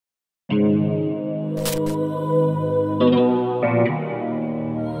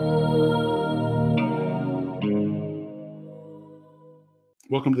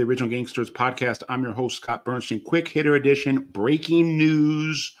Welcome to the Original Gangsters podcast. I'm your host, Scott Burnstein. Quick hitter edition, breaking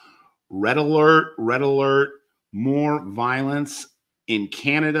news, red alert, more violence in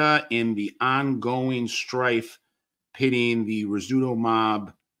Canada in the ongoing strife pitting the Rizzuto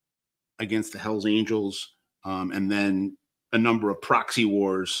mob against the Hells Angels, and then a number of proxy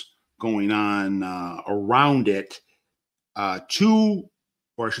wars going on around it.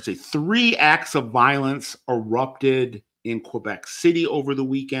 Three acts of violence erupted in Quebec City over the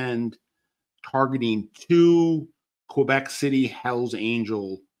weekend, targeting two Quebec City Hells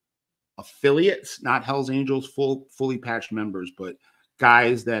Angel affiliates, not Hells Angels fully patched members, but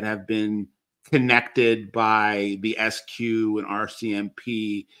guys that have been connected by the SQ and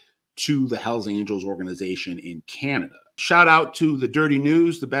RCMP to the Hells Angels organization in Canada. Shout out to the Dirty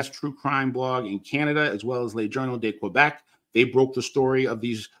News, the best true crime blog in Canada, as well as Le Journal de Quebec. They broke the story of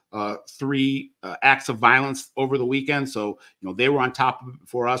these three acts of violence over the weekend. So, they were on top of it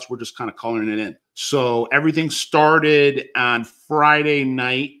before us. We're just kind of calling it in. So everything started on Friday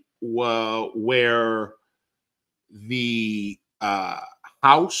night where the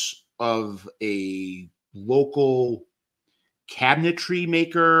house of a local cabinetry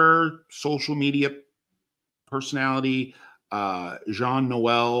maker, social media personality,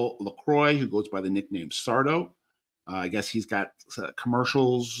 Jean-Noel Lacroix, who goes by the nickname Sardo. I guess he's got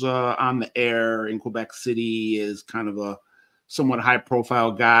commercials on the air in Quebec City, is kind of a somewhat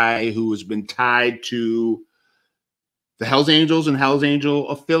high-profile guy who has been tied to the Hells Angels and Hells Angel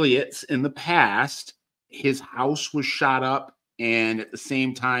affiliates in the past. His house was shot up, and at the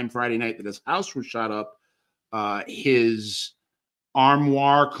same time, Friday night that his house was shot up, his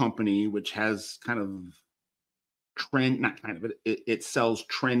armoire company, which has it sells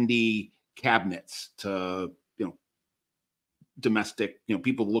trendy cabinets to domestic,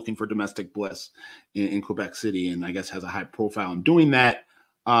 people looking for domestic bliss in Quebec City, and I guess has a high profile in doing that.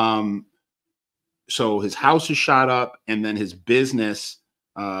 So his house is shot up, and then his business,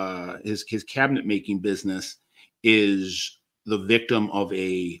 his cabinet making business, is the victim of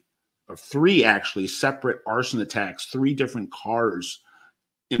three actually separate arson attacks, three different cars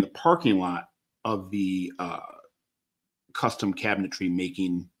in the parking lot of the custom cabinetry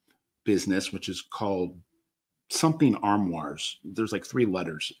making business, which is called something Armoires. There's like three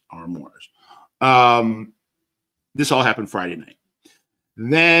letters, Armoires. This all happened Friday night.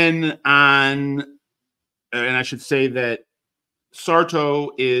 Then and I should say that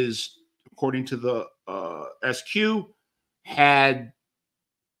Sarto is, according to the SQ, had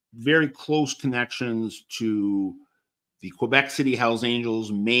very close connections to the Quebec City Hells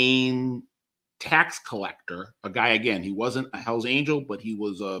Angels main tax collector, a guy, again, he wasn't a Hells Angel, but he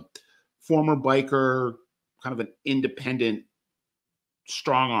was a former biker, kind of an independent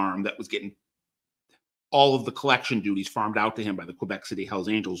strong arm that was getting all of the collection duties farmed out to him by the Quebec City Hells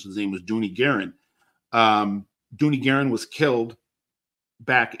Angels. His name was Dooney Guerin. Dooney Guerin was killed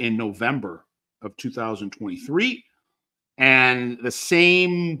back in November of 2023. And the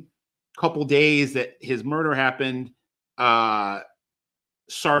same couple days that his murder happened,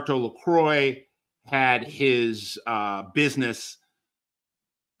 Sarto Lacroix had his business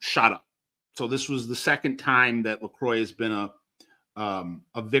shot up. So this was the second time that Lacroix has been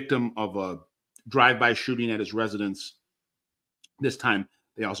a victim of a drive-by shooting at his residence. This time,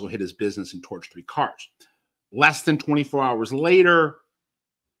 they also hit his business and torched three cars. Less than 24 hours later,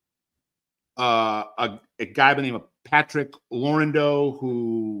 a guy by the name of Patrick Laurando,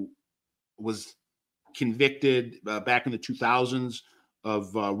 who was convicted back in the 2000s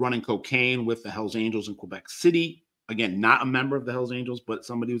of running cocaine with the Hells Angels in Quebec City. Again, not a member of the Hells Angels, but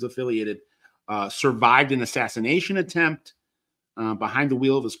somebody who's affiliated. Survived an assassination attempt behind the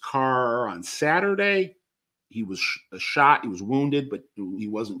wheel of his car on Saturday. He was shot. He was wounded, but he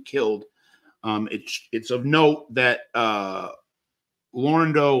wasn't killed. It's of note that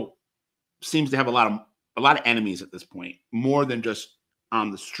Laurando seems to have a lot of enemies at this point, more than just on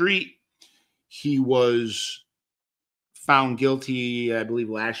the street. He was found guilty, I believe,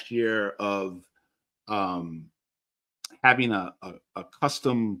 last year of having a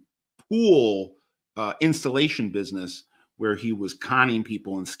custom pool installation business where he was conning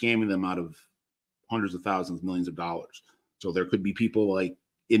people and scamming them out of hundreds of thousands, millions of dollars. So there could be people like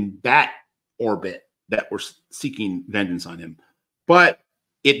in that orbit that were seeking vengeance on him. But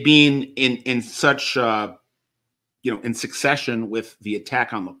it being in such in succession with the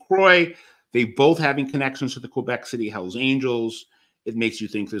attack on Lacroix, they both having connections to the Quebec City Hells Angels, it makes you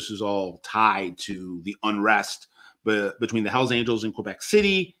think this is all tied to the unrest between the Hells Angels in Quebec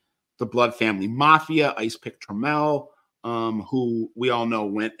City, the Blood Family Mafia, Ice Pick Trammell, who we all know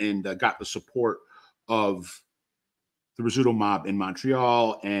went and got the support of the Rizzuto mob in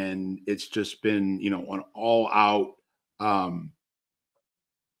Montreal, and it's just been, you know, an all-out,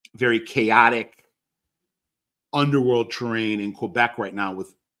 very chaotic underworld terrain in Quebec right now,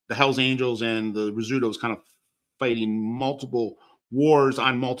 with the Hells Angels and the Rizzutos kind of fighting multiple wars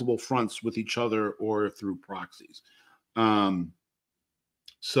on multiple fronts with each other or through proxies.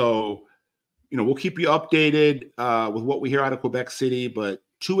 So, you know, we'll keep you updated with what we hear out of Quebec City, but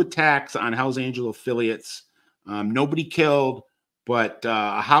 2 attacks on Hells Angel affiliates. Nobody killed, but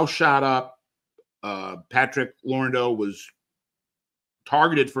a house shot up. Patrick Laurendeau was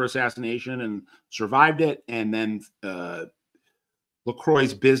targeted for assassination and survived it. And then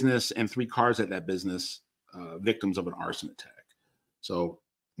LaCroix's business and 3 cars at that business, victims of an arson attack. So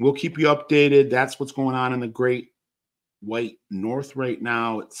we'll keep you updated. That's what's going on in the Great White North right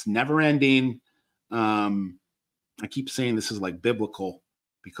now. It's never ending. I keep saying this is like biblical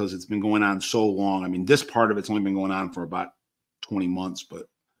because it's been going on so long. I mean, this part of it's only been going on for about 20 months, but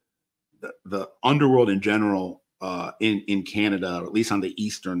the underworld in general in Canada, or at least on the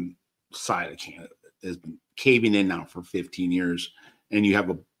eastern side of Canada, has been caving in now for 15 years, and you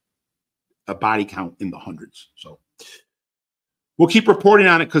have a body count in the hundreds. So we'll keep reporting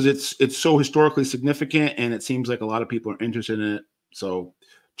on it because it's so historically significant, and it seems like a lot of people are interested in it. So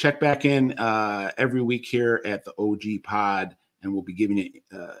check back in every week here at the OG Pod, and we'll be giving you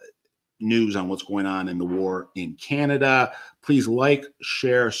news on what's going on in the war in Canada. Please like,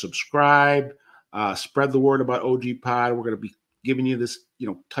 share, subscribe, spread the word about OG Pod. We're going to be giving you this, you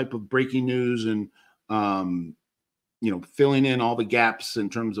know, type of breaking news and, you know, filling in all the gaps in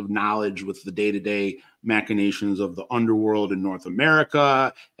terms of knowledge with the day-to-day machinations of the underworld in North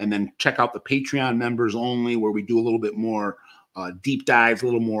America. And then check out the Patreon members only, where we do a little bit more deep dives, a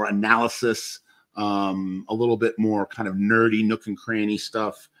little more analysis, a little bit more kind of nerdy nook and cranny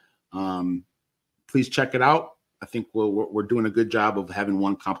stuff. Please check it out. I think we're doing a good job of having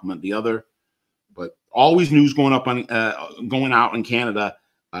one complement the other, but always news going up on going out in Canada.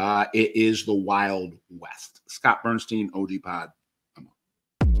 It is the Wild West. Scott Burnstein, OG Pod.